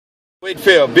Wheat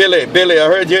field, Billy, I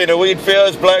heard you in the wheat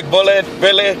fields. Black Bullet,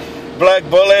 Billy, Black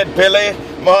Bullet, Billy,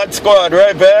 Mod Squad,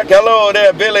 right back. Hello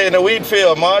there, Billy in the wheat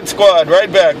field, Mod Squad,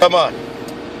 right back. Come on.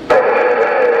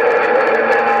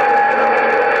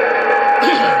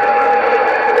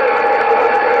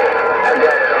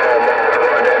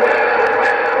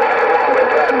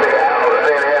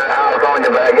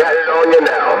 I got it on you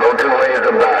now, no two ways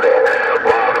about it.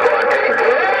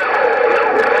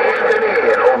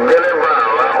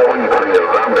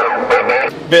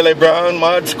 Billy Brown,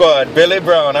 Mod Squad, Billy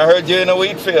Brown. I heard you in the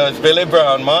wheat fields. Billy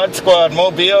Brown, Mod Squad,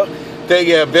 Mobile. Take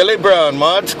care, Billy Brown,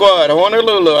 Mod Squad,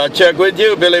 Honolulu. I check with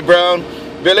you, Billy Brown.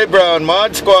 Billy Brown,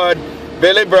 Mod Squad,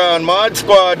 Billy Brown, Mod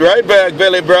Squad. Right back,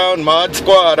 Billy Brown, Mod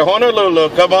Squad,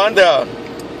 Honolulu. Come on down.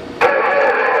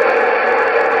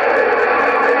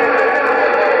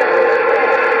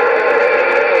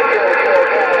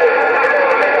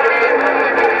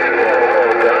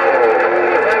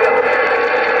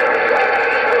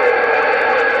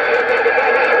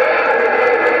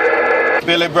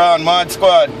 Billy Brown, Mod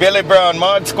Squad, Billy Brown,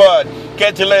 Mod Squad.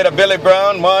 Catch you later, Billy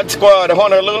Brown, Mod Squad,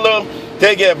 Honolulu.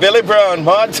 Take care, Billy Brown,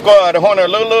 Mod Squad,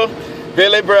 Honolulu.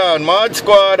 Billy Brown, Mod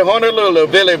Squad, Honolulu.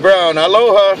 Billy Brown,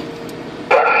 Aloha.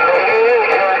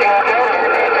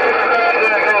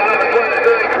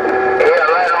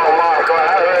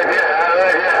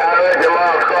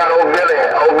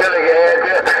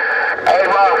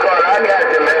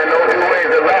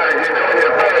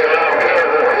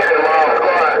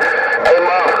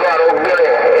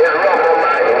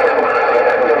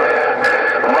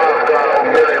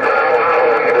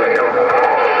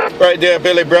 Right there,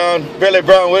 Billy Brown. Billy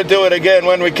Brown, we'll do it again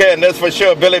when we can, that's for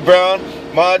sure. Billy Brown,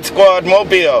 Mod Squad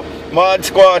Mobile. Mod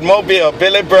Squad Mobile,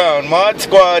 Billy Brown, Mod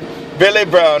Squad, Billy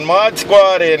Brown, Mod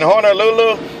Squad in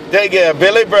Honolulu. Take care,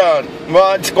 Billy Brown,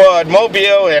 Mod Squad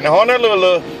Mobile in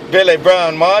Honolulu. Billy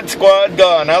Brown, Mod Squad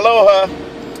gone. Aloha.